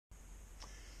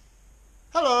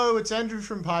Hello, it's Andrew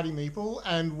from partymeeple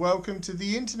and welcome to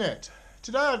the internet.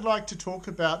 Today I'd like to talk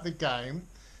about the game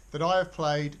that I have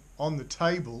played on the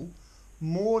table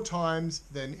more times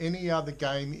than any other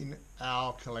game in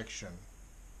our collection.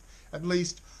 At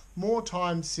least more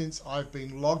times since I've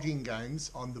been logging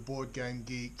games on the Board Game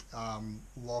Geek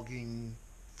logging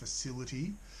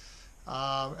facility.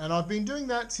 And I've been doing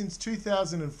that since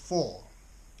 2004.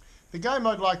 The game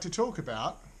I'd like to talk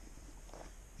about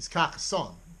is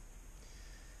Carcassonne.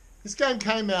 This game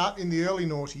came out in the early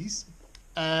noughties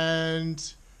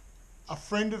and a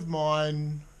friend of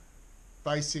mine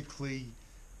basically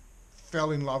fell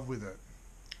in love with it.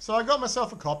 So I got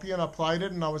myself a copy and I played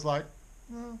it and I was like,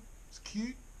 oh, it's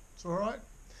cute, it's alright.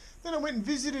 Then I went and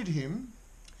visited him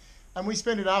and we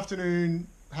spent an afternoon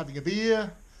having a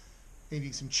beer,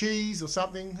 eating some cheese or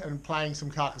something and playing some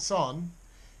Carcassonne,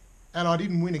 and I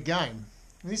didn't win a game.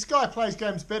 And this guy plays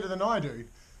games better than I do,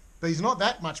 but he's not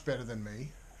that much better than me.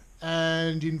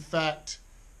 And in fact,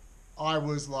 I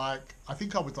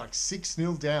think I was like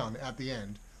 6-0 down at the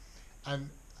end. And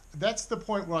that's the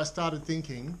point where I started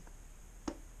thinking,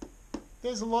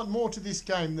 there's a lot more to this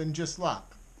game than just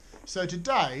luck. So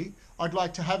today, I'd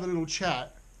like to have a little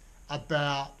chat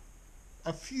about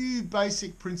a few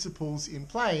basic principles in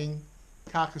playing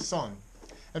Carcassonne.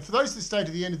 And for those that stay to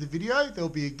the end of the video, there'll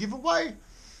be a giveaway.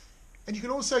 And you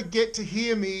can also get to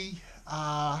hear me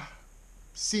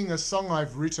sing a song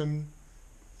I've written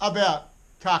about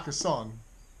Carcassonne,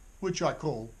 which I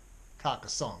call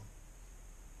Carcassonne.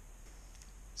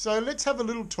 So let's have a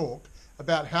little talk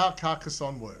about how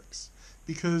Carcassonne works,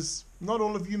 because not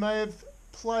all of you may have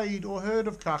played or heard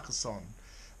of Carcassonne,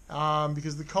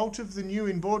 because the cult of the new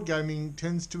in board gaming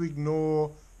tends to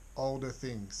ignore older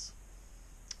things.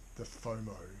 The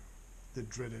FOMO, the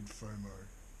dreaded FOMO.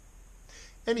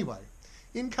 Anyway,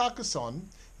 in Carcassonne,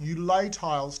 you lay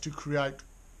tiles to create,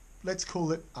 let's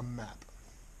call it a map.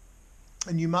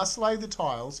 And you must lay the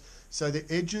tiles so the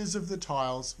edges of the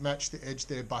tiles match the edge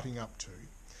they're butting up to.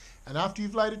 And after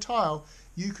you've laid a tile,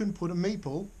 you can put a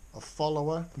meeple, a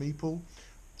follower meeple,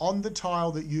 on the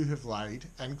tile that you have laid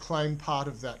and claim part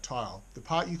of that tile. The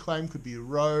part you claim could be a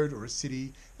road or a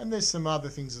city, and there's some other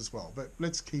things as well, but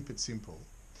let's keep it simple.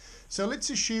 So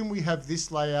let's assume we have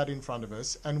this layout in front of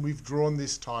us and we've drawn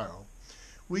this tile.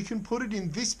 We can put it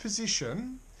in this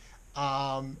position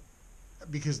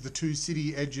because the two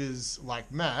city edges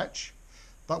match,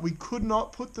 but we could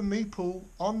not put the meeple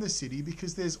on the city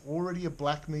because there's already a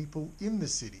black meeple in the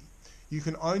city. You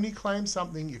can only claim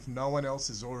something if no one else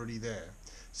is already there.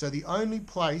 So the only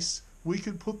place we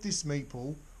could put this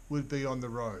meeple would be on the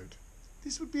road.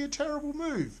 This would be a terrible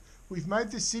move. We've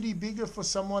made the city bigger for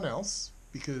someone else,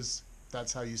 because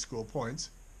that's how you score points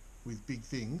with big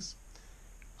things.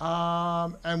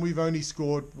 And we've only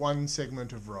scored one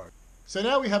segment of road. So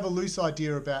now we have a loose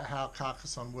idea about how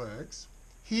Carcassonne works.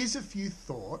 Here's a few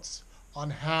thoughts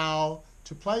on how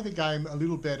to play the game a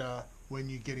little better when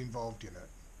you get involved in it.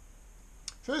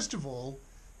 First of all,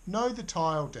 know the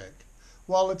tile deck.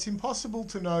 While it's impossible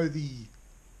to know the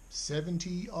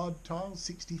 70 odd tiles,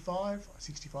 65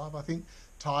 I think,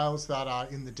 tiles that are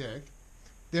in the deck,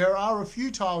 there are a few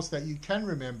tiles that you can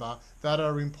remember that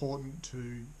are important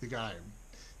to the game.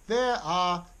 There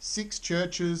are 6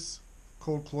 churches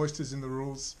called cloisters in the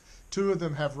rules. 2 of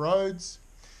them have roads.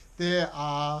 There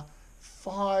are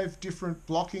 5 different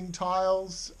blocking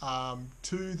tiles,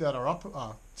 2 that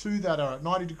are at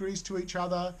 90 degrees to each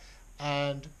other,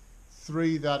 and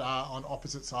 3 that are on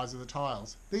opposite sides of the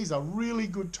tiles. These are really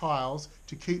good tiles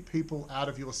to keep people out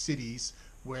of your cities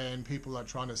when people are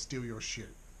trying to steal your shit.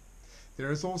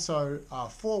 There is also a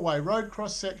 4-way road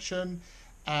cross section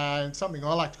and something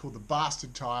I like to call the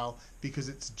bastard tile, because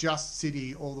it's just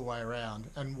city all the way around.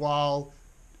 And while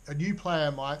a new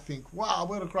player might think, wow,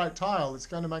 what a great tile, it's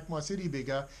going to make my city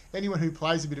bigger, anyone who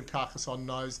plays a bit of Carcassonne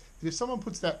knows that if someone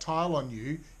puts that tile on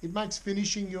you, it makes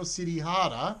finishing your city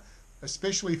harder,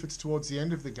 especially if it's towards the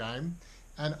end of the game,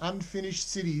 and unfinished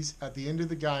cities at the end of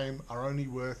the game are only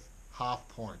worth half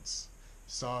points.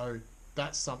 So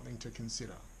that's something to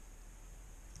consider.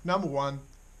 Number 1,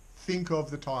 think of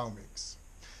the tile mix.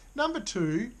 Number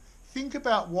 2, think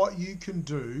about what you can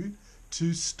do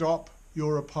to stop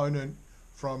your opponent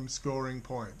from scoring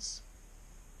points.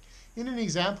 In an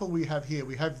example we have here,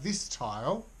 we have this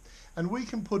tile, and we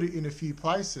can put it in a few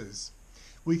places.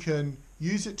 We can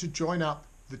use it to join up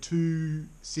the 2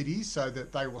 cities so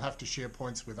that they will have to share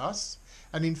points with us.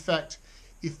 And in fact,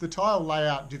 if the tile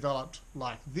layout developed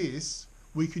like this,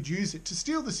 we could use it to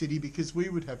steal the city because we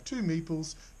would have 2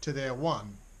 meeples to their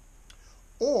 1.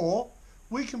 Or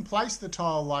we can place the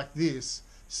tile like this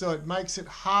so it makes it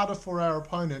harder for our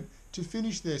opponent to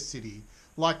finish their city.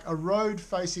 Like a road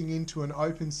facing into an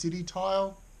open city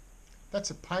tile,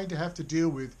 that's a pain to have to deal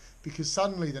with because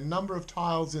suddenly the number of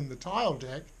tiles in the tile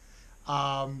deck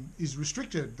is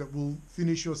restricted that will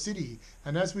finish your city.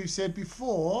 And as we've said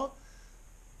before,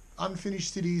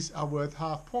 unfinished cities are worth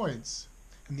half points.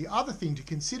 And the other thing to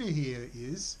consider here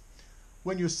is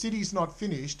when your city's not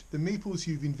finished, the meeples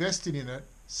you've invested in it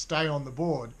stay on the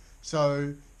board.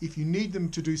 So if you need them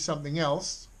to do something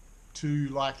else, to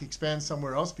like expand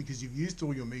somewhere else because you've used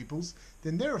all your meeples,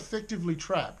 then they're effectively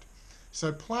trapped.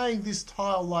 So playing this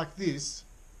tile like this,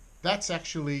 that's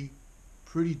actually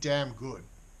pretty damn good.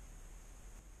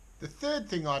 The third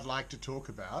thing I'd like to talk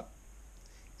about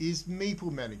is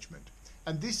meeple management.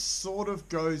 And this sort of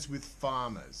goes with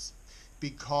farmers,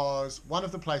 because one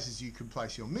of the places you can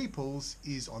place your meeples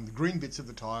is on the green bits of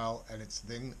the tile, and it's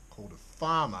then called a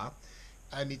farmer,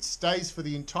 and it stays for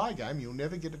the entire game. You'll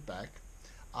never get it back,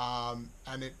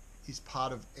 and it is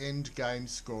part of end game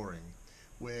scoring,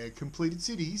 where completed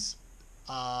cities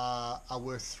are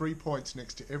worth 3 points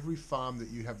next to every farm that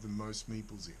you have the most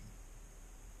meeples in.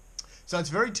 So it's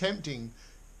very tempting,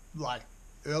 like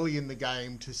early in the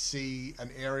game, to see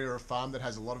an area of farm that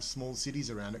has a lot of small cities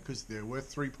around it because they're worth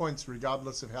 3 points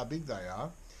regardless of how big they are,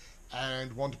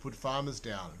 and want to put farmers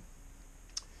down.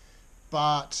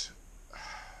 But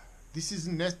this is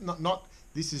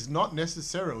not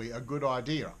necessarily a good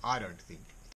idea, I don't think.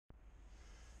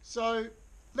 So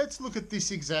let's look at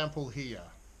this example here.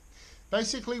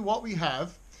 Basically what we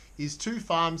have is two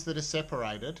farms that are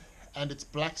separated, and it's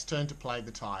black's turn to play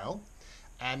the tile,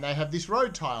 and they have this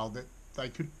road tile that they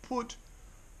could put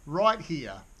right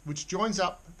here, which joins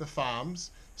up the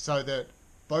farms so that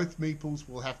both meeples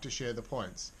will have to share the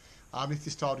points. If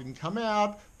this tile didn't come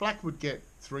out, black would get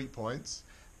 3 points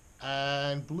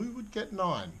and blue would get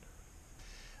 9.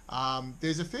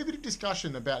 There's a fair bit of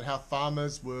discussion about how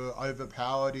farmers were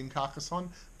overpowered in Carcassonne,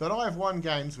 but I have won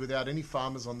games without any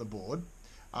farmers on the board.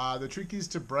 The trick is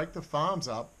to break the farms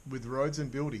up with roads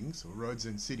and buildings, or roads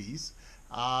and cities,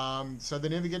 so they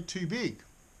never get too big.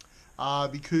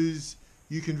 Because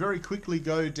you can very quickly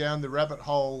go down the rabbit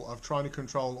hole of trying to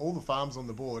control all the farms on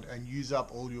the board and use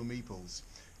up all your meeples.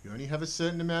 You only have a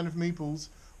certain amount of meeples.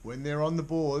 When they're on the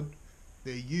board,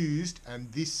 they're used,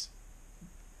 and this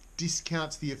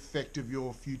discounts the effect of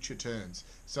your future turns.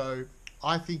 So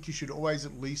I think you should always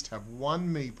at least have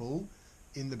one meeple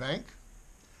in the bank,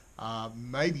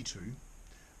 maybe two,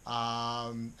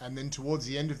 and then towards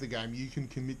the end of the game you can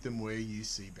commit them where you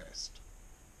see best.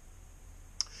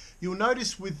 You'll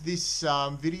notice with this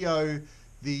video,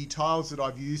 the tiles that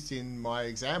I've used in my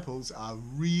examples are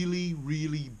really,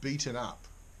 really beaten up.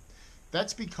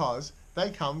 That's because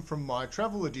they come from my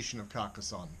travel edition of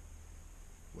Carcassonne.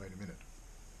 Wait a minute.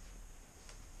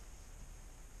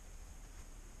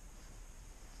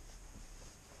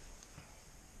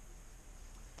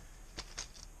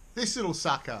 This little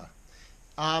sucker.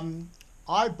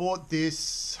 I bought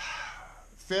this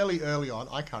fairly early on.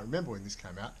 I can't remember when this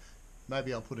came out.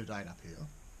 Maybe I'll put a date up here.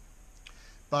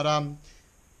 But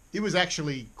it was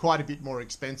actually quite a bit more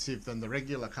expensive than the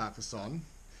regular Carcassonne.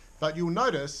 But you'll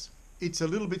notice it's a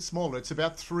little bit smaller. It's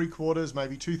about 3/4,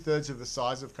 maybe 2/3 of the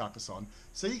size of Carcassonne.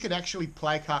 So you could actually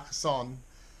play Carcassonne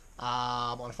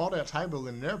on a fold-out table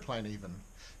in an airplane even.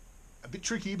 A bit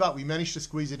tricky, but we managed to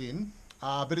squeeze it in.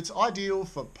 But it's ideal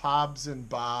for pubs and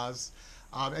bars.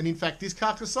 And in fact, this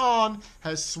Carcassonne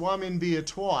has swum in beer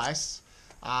twice,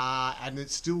 and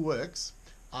it still works.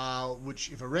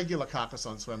 Which, if a regular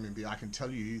Carcassonne swam in beer, I can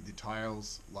tell you the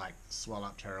tiles like swell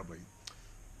up terribly.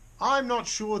 I'm not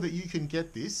sure that you can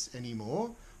get this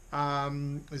anymore.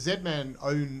 Z-Man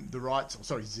own the rights, or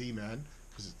sorry, Z-Man,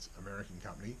 because it's an American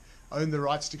company, own the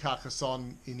rights to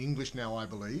Carcassonne in English now, I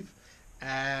believe.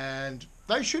 And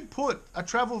they should put a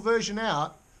travel version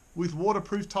out with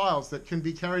waterproof tiles that can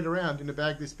be carried around in a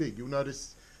bag this big. You'll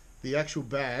notice the actual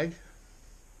bag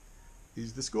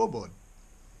is the scoreboard.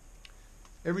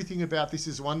 Everything about this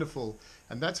is wonderful,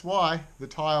 and that's why the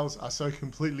tiles are so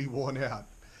completely worn out.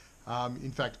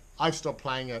 In fact, I've stopped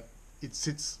playing it. It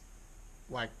sits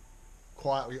like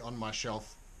quietly on my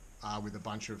shelf with a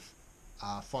bunch of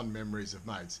fond memories of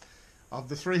mates. Of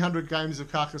the 300 games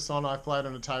of Carcassonne I've played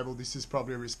on a table, this is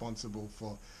probably responsible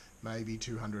for maybe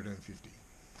 250.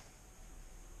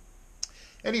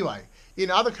 Anyway,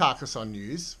 in other Carcassonne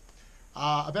news,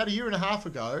 about a year and a half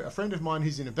ago, a friend of mine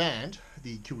who's in a band,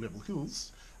 the Kill Devil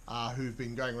Hills, who've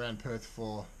been going around Perth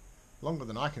for longer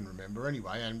than I can remember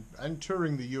anyway, and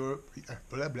touring the Europe,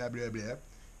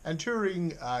 and touring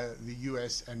the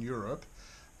US and Europe,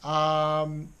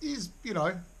 is, you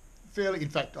know, fairly, in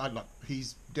fact,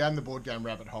 he's down the board game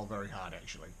rabbit hole very hard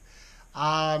actually.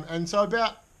 And so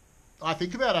about I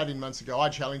think about 18 months ago, I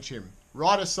challenged him.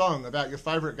 Write a song about your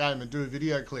favourite game and do a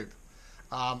video clip.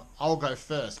 I'll go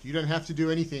first. You don't have to do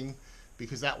anything,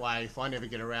 because that way, if I never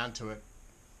get around to it,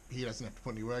 he doesn't have to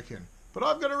put any work in. But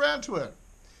I've got around to it.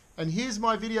 And here's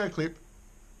my video clip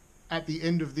at the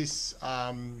end of this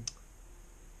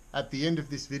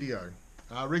video.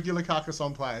 Regular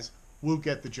Carcassonne players will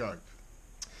get the joke.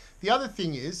 The other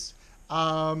thing is,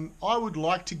 I would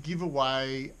like to give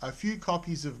away a few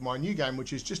copies of my new game, which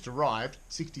has just arrived,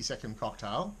 60-Second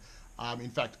Cocktail. In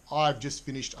fact, I've just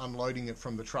finished unloading it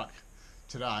from the truck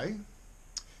today.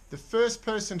 The first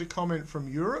person to comment from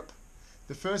Europe,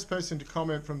 the first person to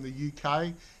comment from the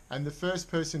UK, and the first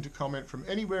person to comment from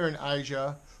anywhere in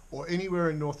Asia or anywhere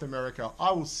in North America,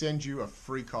 I will send you a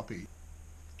free copy.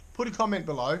 Put a comment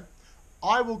below.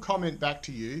 I will comment back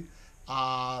to you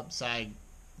saying,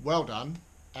 well done,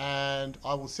 and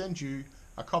I will send you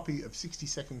a copy of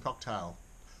 60-Second Cocktail.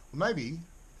 Or maybe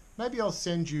I'll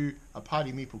send you a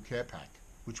Party Meeple care pack,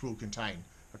 which will contain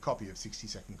a copy of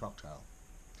 60-Second Cocktail.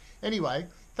 Anyway,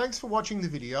 thanks for watching the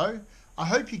video. I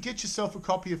hope you get yourself a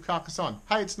copy of Carcassonne.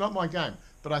 Hey, it's not my game,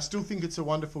 but I still think it's a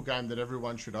wonderful game that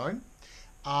everyone should own.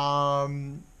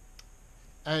 And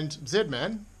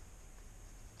Z-Man,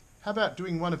 how about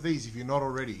doing one of these if you're not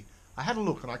already? I had a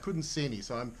look and I couldn't see any,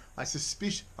 so I'm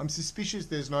suspicious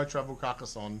there's no Travel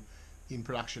Carcassonne in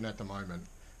production at the moment.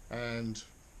 And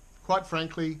quite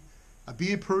frankly, a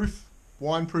beer-proof,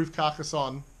 wine-proof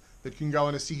Carcassonne that can go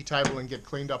on a city table and get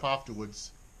cleaned up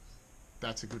afterwards,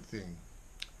 that's a good thing.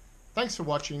 Thanks for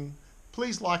watching.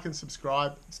 Please like and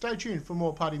subscribe. Stay tuned for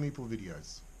more Party Meeple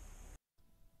videos.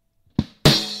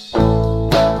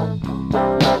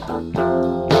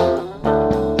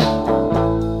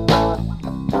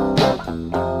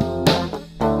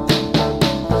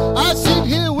 I sit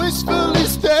here wistfully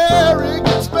staring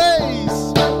at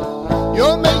space.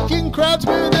 You're making crowds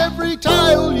with every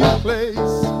tile you place.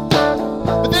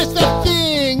 But there's that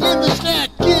thing in the snack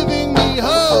giving me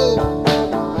hope.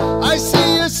 I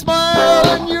see a smile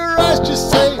and your eyes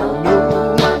just say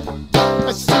no.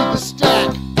 I see the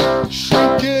stack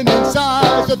shrinking in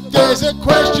size, but there's a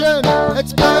question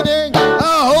that's burning a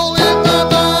hole in my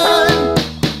mind.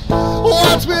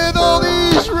 What's with all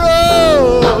these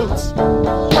roads?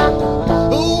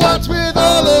 What's with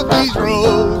all of these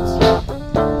roads?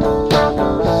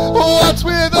 What's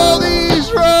with all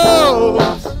these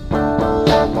roads?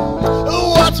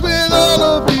 What's with all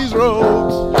of these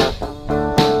roads?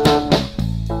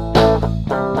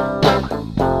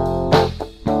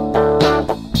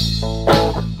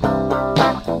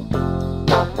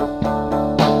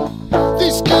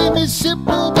 This game is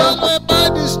simple, but my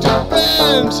mind is too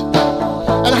bent,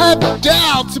 and I have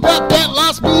doubts about that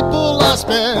last meeple I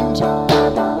spent.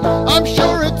 I'm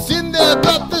sure it's in there,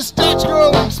 but the stack's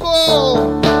growing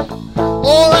small.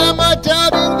 Or am I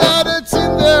doubting that it's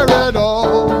in there at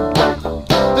all?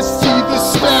 I see the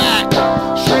stack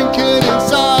shrinking in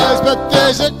size, but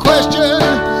there's a question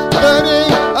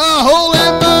burning a hole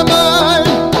in my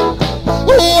mind.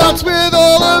 What's with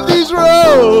all of these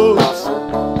roads?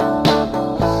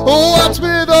 What's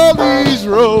with all these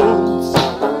roads?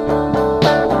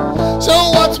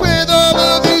 So what's with all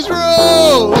of these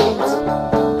roads?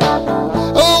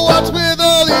 Oh, what's with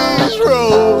all these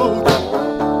roads?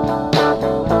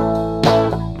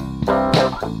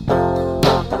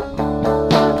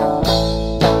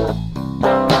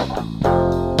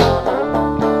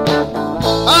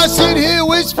 I sit here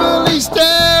wistfully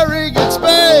staring at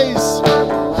space.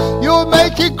 You're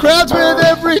making crowds with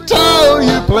every tile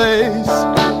you place.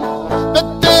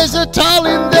 But there's a tile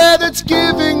in there that's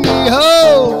giving me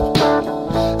hope.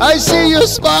 I see your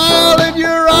smile and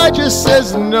your eye just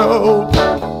says no.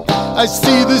 I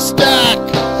see the stack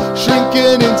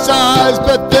shrinking in size,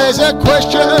 but there's a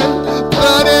question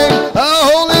burning a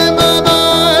hole in my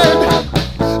mind.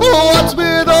 What's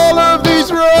with all of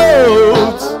these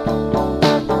roads?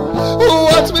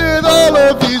 What's with all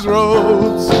of these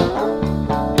roads?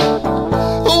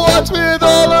 What's with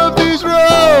all of these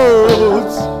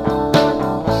roads?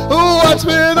 What's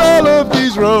with all of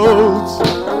these roads?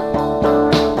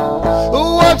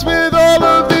 What's with all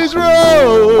of these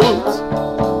roads?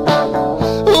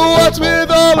 What's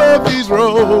with all of these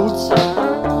roads?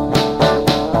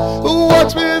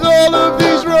 What's with all of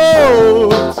these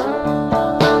roads?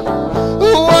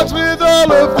 What's with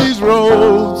all of these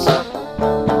roads?